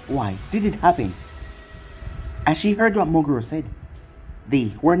happen? Why did it happen? As she heard what Moguro said,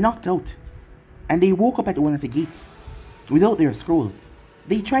 they were knocked out, and they woke up at one of the gates. Without their scroll,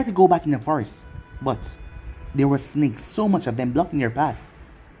 they tried to go back in the forest, but there were snakes, so much of them blocking their path.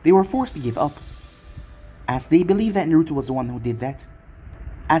 They were forced to give up, as they believed that Naruto was the one who did that.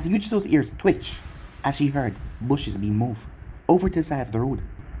 As Yujito's ears twitched, as she heard bushes being moved over to the side of the road.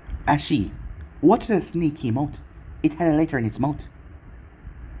 As she watched as a snake came out, it had a letter in its mouth.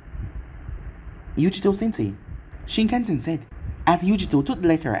 "Yujito-sensei," Shinkansen said, as Yujito took the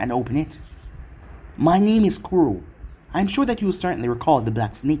letter and opened it. "My name is Kuro. I'm sure that you certainly recall the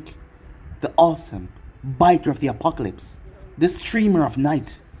Black Snake, the awesome biter of the apocalypse, the streamer of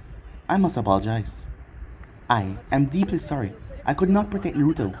night. I must apologize. I am deeply sorry I could not protect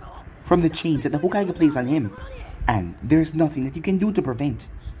Naruto from the chains that the Hokage placed on him, and there's nothing that you can do to prevent.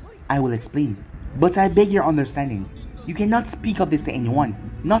 I will explain, but I beg your understanding. You cannot speak of this to anyone,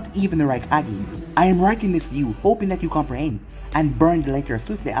 not even the Raikage. I am writing this to you, hoping that you comprehend, and burn the letter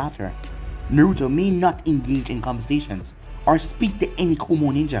swiftly after. Naruto may not engage in conversations or speak to any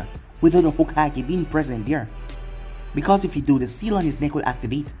Kumo ninja without the Hokage being present there, because if you do, the seal on his neck will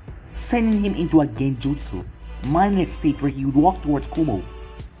activate, sending him into a genjutsu, mindless state where he would walk towards Kumo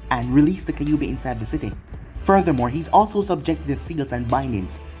and release the Kyuubi inside the city. Furthermore, he's also subjected to seals and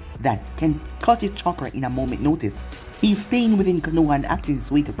bindings that can cut his chakra in a moment notice. He's staying within Konoha and acting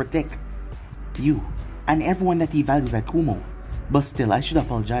this way to protect you and everyone that he values at Kumo. But still, I should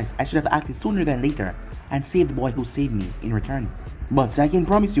apologize. I should have acted sooner than later and saved the boy who saved me in return. But I can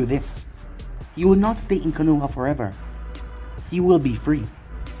promise you this. He will not stay in Konoha forever. He will be free.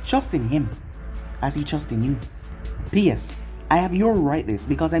 Trust in him, as he trusts in you. P.S. I have your write this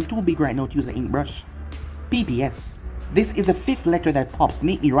because I'm too big right now to use an ink brush. P.P.S. This is the 5th letter that Pops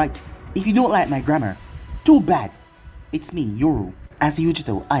made me write. If you don't like my grammar, too bad. It's me, Yoru. As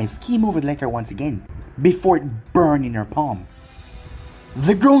Yujito's eyes came over the letter once again, before it burned in her palm.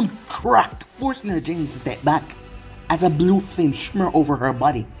 The ground cracked, forcing her Jenny to step back, as a blue flame shimmered over her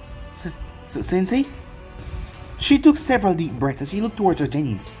body. Sensei? She took several deep breaths as she looked towards her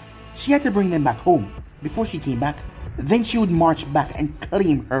Jennings. She had to bring them back home before she came back. Then she would march back and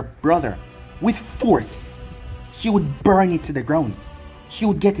claim her brother with force. She would burn it to the ground. She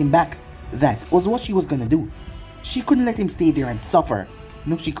would get him back. That was what she was gonna do. She couldn't let him stay there and suffer.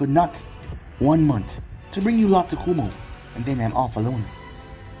 No, she could not. 1 month to bring you lot to Kumo, and then I'm off alone.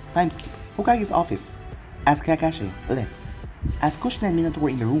 Time skip. Hokage's office. As Kakashi left. As Kushina and Minato were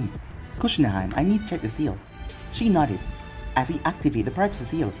in the room. Kushina, I need to check the seal. She nodded as he activated the privacy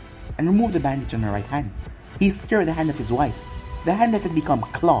seal and removed the bandage on her right hand. He stared at the hand of his wife, the hand that had become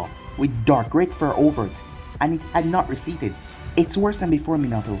claw with dark red fur over it, and it had not receded. It's worse than before,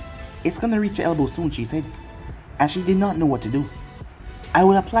 Minato. It's gonna reach your elbow soon, she said, as she did not know what to do. I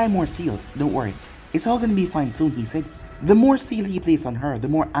will apply more seals, don't worry. It's all gonna be fine soon, he said. The more seal he placed on her, the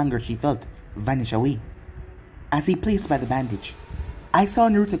more anger she felt vanish away. As he placed by the bandage, I saw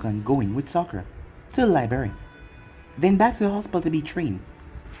Naruto-kun going with Sakura to the library, then back to the hospital to be trained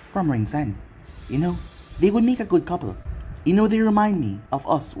from Rin-san. You know, they would make a good couple. You know, they remind me of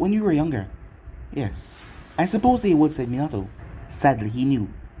us when we were younger. Yes, I suppose they would, said Minato. Sadly, he knew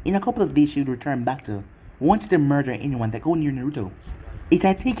in a couple of days she would return back to wanting to murder anyone that go near Naruto. It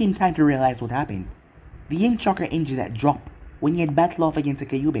had taken him time to realize what happened. The young chakra engine that dropped when he had battled off against a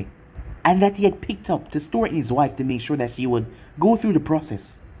Kyuubi, and that he had picked up to store it in his wife to make sure that she would go through the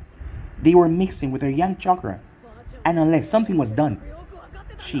process. They were mixing with her young chakra, and unless something was done,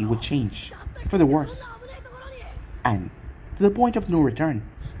 she would change for the worse. And to the point of no return.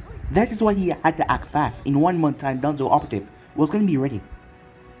 That is why he had to act fast. In 1 month time, Danzo Operative was going to be ready.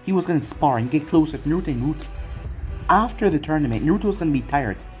 He was going to spar and get closer to Naruto and Root. After the tournament, Naruto was going to be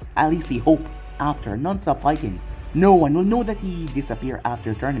tired. At least he hoped. After non-stop fighting, no one will know that he disappeared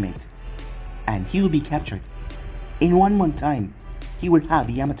after the tournament. And he will be captured. In 1 month time, he would have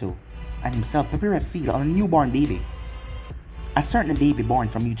Yamato and himself prepare a seal on a newborn baby. A certain baby born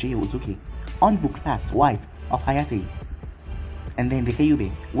from Yuji Uzuki, Anbu class wife of Hayate. And then the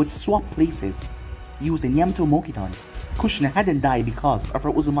Kyuubi would swap places using Yamato Mokiton. Kushina hadn't died because of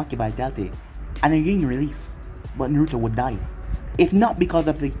her Uzumaki vitality and a yin release, but Naruto would die. If not because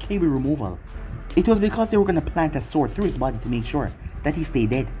of the Kyuubi removal, it was because they were going to plant a sword through his body to make sure that he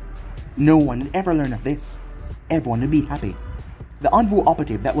stayed dead. No one would ever learn of this. Everyone would be happy. The Anbu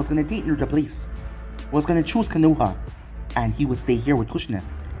operative that was going to take Naruto's place was going to choose Konoha, and he would stay here with Kushina.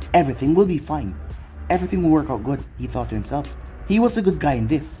 Everything will be fine. Everything will work out good, he thought to himself. He was a good guy in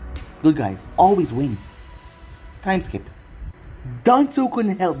this. Good guys always win. Time skip. Danzo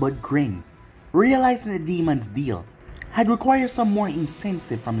couldn't help but grin, realizing the demon's deal had required some more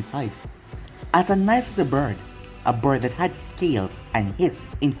incentive from his side. As a nice little bird, a bird that had scales and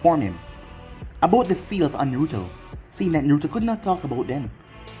hiss informed him about the seals on Naruto, seeing that Naruto could not talk about them.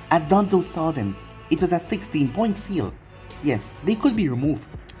 As Danzo saw them, it was a 16-point seal. Yes, they could be removed.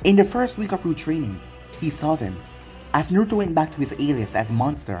 In the first week of root training, he saw them. As Naruto went back to his alias as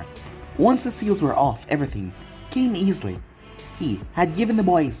Monster, once the seals were off, everything came easily. He had given the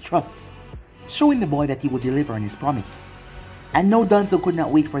boy his trust, showing the boy that he would deliver on his promise. And now Danzo could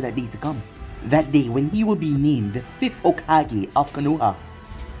not wait for that day to come. That day when he would be named the 5th Hokage of Konoha.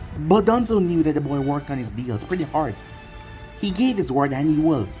 But Danzo knew that the boy worked on his deals pretty hard. He gave his word and he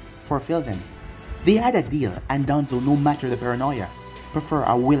will fulfill them. They had a deal, and Danzo, no matter the paranoia, prefer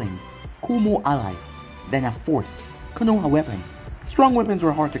a willing Kumo ally than a force Konoha weapon. Strong weapons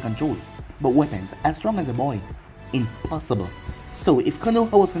were hard to control, but weapons as strong as a boy, impossible. So if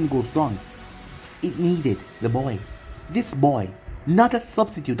Konoha was going to go strong, it needed the boy. This boy, not a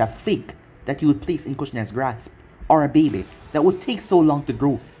substitute, a fake that you would place in Kushina's grasp, or a baby that would take so long to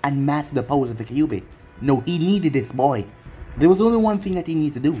grow and master the powers of the Kyuubi. No, he needed this boy. There was only one thing that he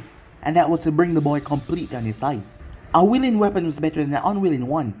needed to do, and that was to bring the boy completely on his side. A willing weapon was better than an unwilling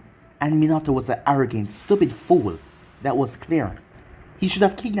one, and Minato was an arrogant, stupid fool. That was clear. He should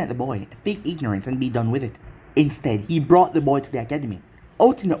have kidnapped the boy, fake ignorance, and be done with it. Instead, he brought the boy to the academy,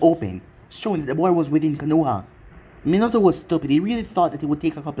 out in the open, showing that the boy was within Konoha. Minato was stupid. He really thought that it would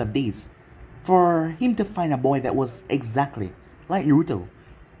take a couple of days for him to find a boy that was exactly like Naruto.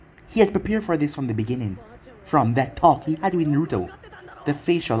 He had prepared for this from the beginning. From that talk he had with Naruto, the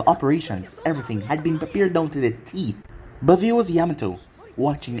facial operations, everything had been prepared down to the T. But there was Yamato,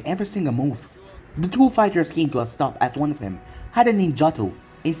 watching every single move. The two fighters came to a stop as one of them had a ninjato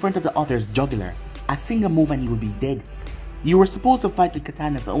in front of the other's jugular. A single move and he would be dead. You were supposed to fight with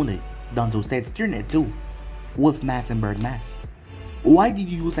katanas only, Danzo said, staring at two, Wolf Mask and Bird Mask. Why did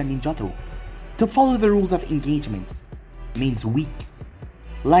you use a ninjato? To follow the rules of engagements means weak.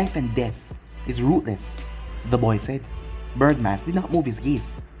 Life and death is ruthless, the boy said. Bird Mask did not move his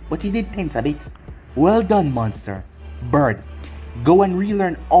gaze, but he did tense a bit. Well done, monster. Bird, go and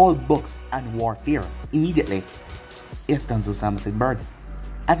relearn all books on warfare immediately. Yes, Danzo-sama, said Bird,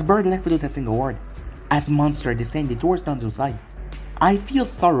 as Bird left without a single word. As Monster descended towards Danzo's side. I feel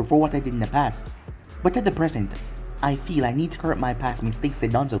sorrow for what I did in the past, but at the present, I feel I need to correct my past mistakes,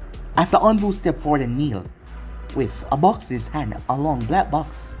 said Danzo, as the Anbu stepped forward and kneeled, with a box in his hand, a long black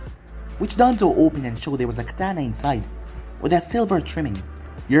box, which Danzo opened and showed there was a katana inside, with a silver trimming.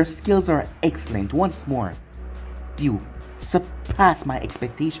 Your skills are excellent once more. You surpass my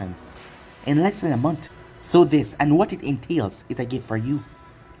expectations in less than a month. So this and what it entails is a gift for you.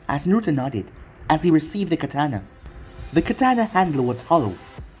 As Naruto nodded, as he received the katana handle was hollow,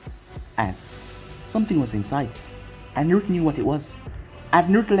 as something was inside, and Naruto knew what it was. As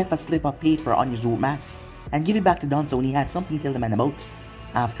Naruto left a slip of paper on his root mask and gave it back to Danzo when he had something to tell the man about.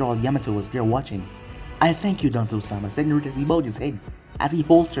 After all, Yamato was there watching. I thank you, Danzo-sama, said Naruto as he bowed his head, as he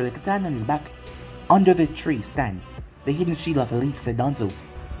holstered the katana on his back. Under the tree stand the hidden shield of a leaf, said Danzo.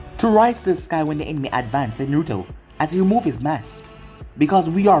 To rise to the sky when the enemy advanced, said Naruto, as he removed his mask. Because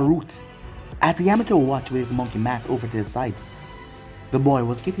we are root. As Yamato watched with his monkey mask over to the side, the boy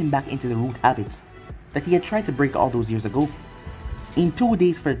was getting back into the root habits that he had tried to break all those years ago. In 2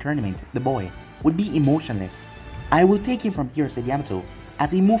 days for the tournament, the boy would be emotionless. I will take him from here, said Yamato,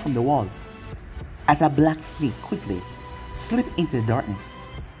 as he moved from the wall, as a black snake quickly slipped into the darkness.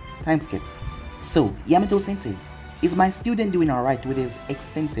 Time skip. So, Yamato-sensei, Is my student doing alright with his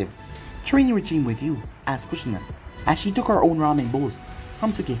extensive training regime with you? Asked Kushina, as she took her own ramen bowls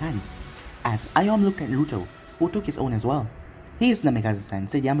from Toki's hand. As Ayom looked at Naruto, who took his own as well. He is Namikaze-san,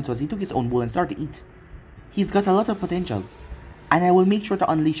 said Yamato as he took his own bowl and started to eat. He's got a lot of potential, and I will make sure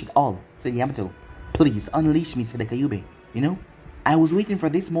to unleash it all, said Yamato. Please, unleash me, said the Kyuubi. You know, I was waiting for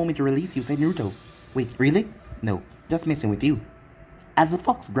this moment to release you, said Naruto. Wait, really? No, just messing with you. As the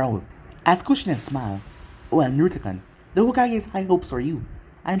fox growled, as Kushina smiled. Well, Naruto-kun, the Hokage has high hopes for you.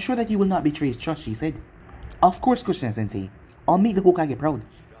 I am sure that you will not betray his trust, she said. Of course, Kushina-sensei. I'll make the Hokage proud.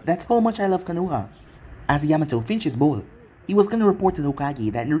 That's how much I love Konoha. As Yamato finished his bowl, he was gonna report to the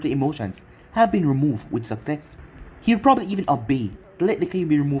Hokage that Naruto emotions have been removed with success. He would probably even obey to let the Kyuubi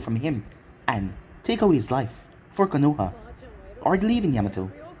be removed from him and take away his life for Konoha. Are you leaving, Yamato?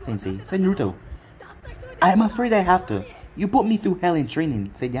 Sensei, said Naruto. I am afraid I have to. You put me through hell in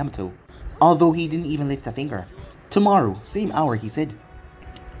training, said Yamato, although he didn't even lift a finger. Tomorrow, same hour, he said.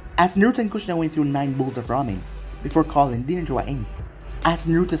 As Naruto and Kushina went through 9 bowls of ramen before calling dinner to an end. As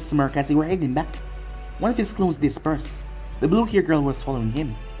Naruto smirked as they were heading back, one of his clones dispersed. The blue-haired girl was following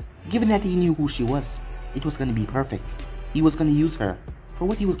him. Given that he knew who she was, it was gonna be perfect. He was gonna use her for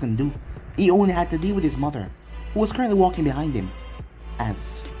what he was gonna do. He only had to deal with his mother, who was currently walking behind him.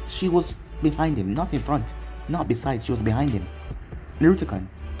 As she was behind him, not in front, not beside, she was behind him. Naruto-kun,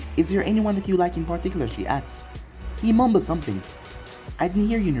 is there anyone that you like in particular, she asked. He mumbled something. I didn't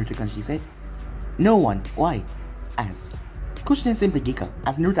hear you, Naruto-kun, she said. No one, why? As Kushina simply giggled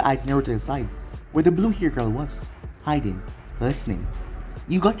as Naruto eyes Naruto to the side, where the blue-haired girl was, hiding, listening.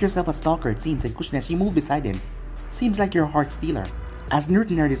 You got yourself a stalker, it seems, said Kushina as she moved beside him. Seems like you're a heart stealer. As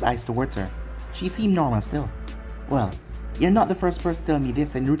Naruto narrowed his eyes towards her, she seemed normal still. Well, you're not the first person to tell me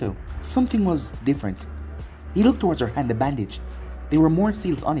this, said Naruto. Something was different. He looked towards her hand, the bandage. There were more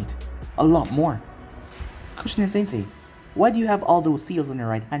seals on it. A lot more. Kushina-sensei, why do you have all those seals on your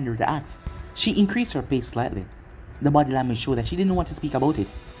right hand, Naruto asked. She increased her pace slightly. The body language showed that she didn't want to speak about it.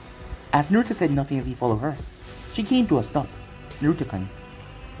 As Naruto said nothing as he followed her, she came to a stop. Naruto-kun,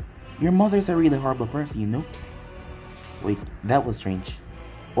 your mother's a really horrible person, you know? Wait, that was strange.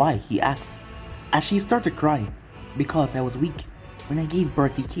 Why? He asked. As she started to cry. Because I was weak. When I gave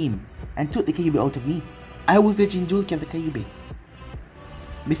birth, he came and took the Kyuubi out of me. I was the Jinchuriki of the Kyuubi.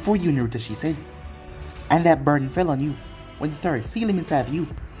 Before you, Naruto, she said. And that burden fell on you when the third sealed him inside of you.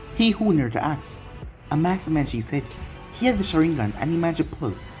 He who, Naruto asked. A masked man, she said. He had the Sharingan and he managed to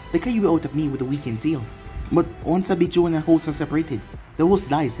pull the Kyuubi out of me with a weakened seal. But once Abijo and the host are separated, the host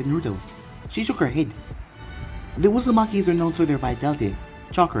dies, said Naruto. She shook her head. The Uzumakis are known for their vitality,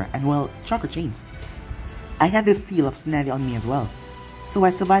 chakra, and well, chakra chains. I had the seal of Tsunade on me as well, so I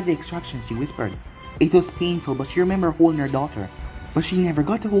survived the extraction, she whispered. It was painful, but she remembered holding her daughter. But she never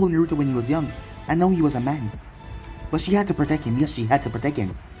got to hold Naruto when he was young, and now he was a man. But she had to protect him, yes, she had to protect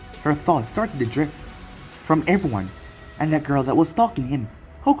him. Her thoughts started to drift from everyone, and that girl that was stalking him.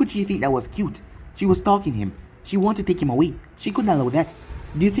 How could she think that was cute? She was stalking him. She wanted to take him away. She couldn't allow that.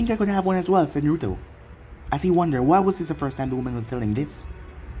 Do you think I could have one as well, said Naruto. As he wondered, why was this the first time the woman was telling him this?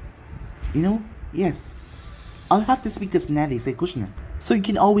 You know, yes. I'll have to speak to Tsunade, said Kushina. So you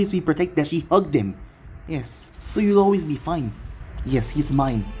can always be protected as she hugged him. Yes, so you'll always be fine. Yes, he's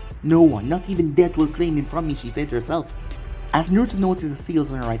mine. No one, not even death, will claim him from me, she said to herself. As Naruto noticed the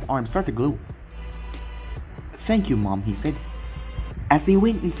seals on her right arm start to glow. Thank you, Mom, he said. As they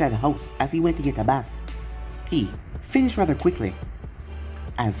went inside the house, as he went to get a bath, he finished rather quickly.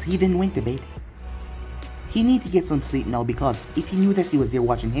 As he then went to bed. He needed to get some sleep now because if he knew that she was there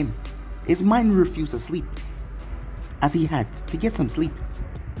watching him, his mind would refuse to sleep. As he had to get some sleep.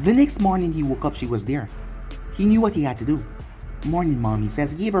 The next morning he woke up, she was there. He knew what he had to do. Morning, Mom, he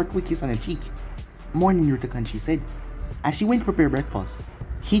says. He gave her a quick kiss on her cheek. Morning, Naruto-kun, she said, as she went to prepare breakfast.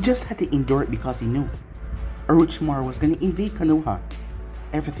 He just had to endure it because he knew Orochimaru was gonna invade Konoha.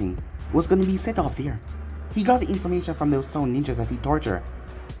 Everything was gonna be set off there. He got the information from those stone ninjas that he tortured,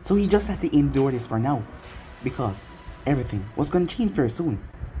 so he just had to endure this for now, because everything was gonna change very soon.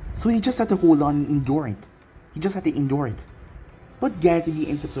 So he just had to hold on and endure it. He just had to endure it. But guys, if you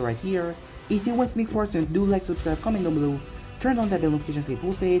end episode right here, if you want to make more, do like, subscribe, comment down below, turn on that bell notification to stay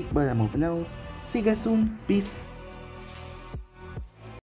posted. But I'm over now. See you guys soon. Peace.